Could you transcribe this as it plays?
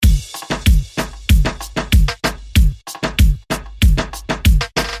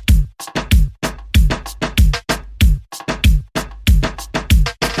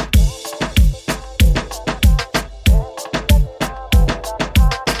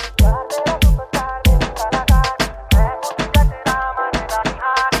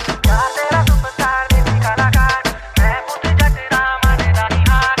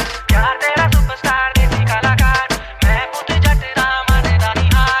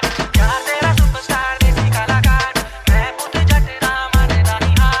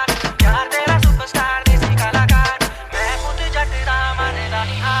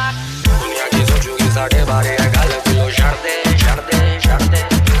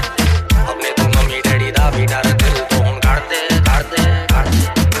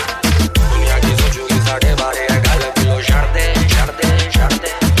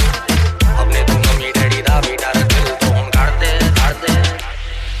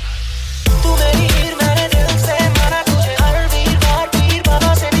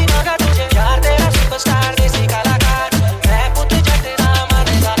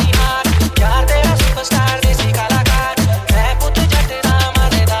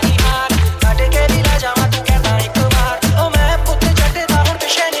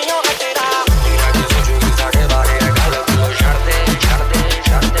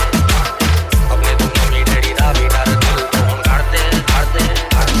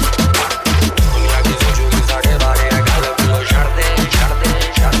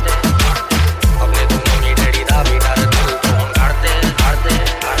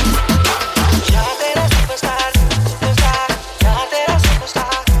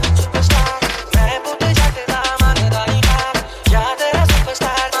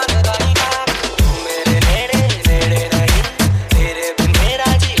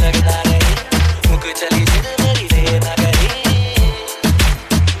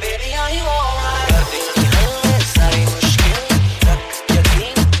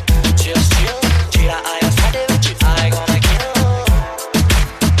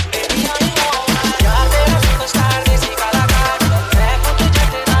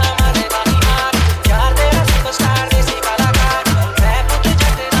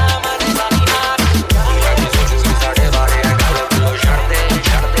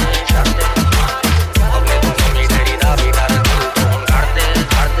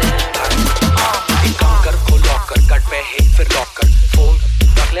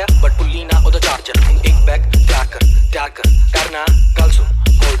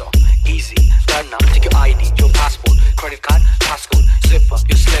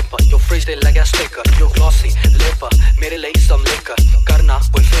ਗਿਆ ਸਟਿਕਰ ਯੋ glossy lip ਮੇਰੇ ਲਈ ਸਮ ਲਿਕਰ ਕਰਨਾ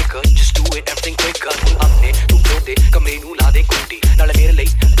ਕੋਈ ਫਿਕਰ ਜਸਟ ਡੂ ਇਟ ਐਵਰੀਥਿੰਗ ਕੁਇਕਰ ਹੁਣ ਆਪਣੇ ਤੂੰ ਦੇ ਕਮਰੇ ਨੂੰ ਲਾ ਦੇ ਕੁੰਡੀ ਨਾਲੇ ਮੇਰੇ ਲਈ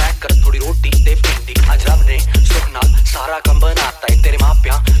ਪੈਕ ਕਰ ਥੋੜੀ ਰੋਟੀ ਤੇ ਪਿੰਡੀ ਅੱਜ ਰੱਬ ਨੇ ਸੁੱਖ ਨਾਲ ਸਾਰਾ ਕੰਮ ਬਣਾਤਾ ਏ ਤੇਰੇ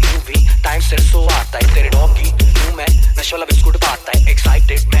ਮਾਪਿਆਂ ਨੂੰ ਵੀ ਟਾਈਮ ਸਿਰ ਸੋ ਆਤਾ ਏ ਤੇਰੇ ਡੌਗੀ ਨੂੰ ਮੈਂ ਨਸ਼ਾ ਵਾਲਾ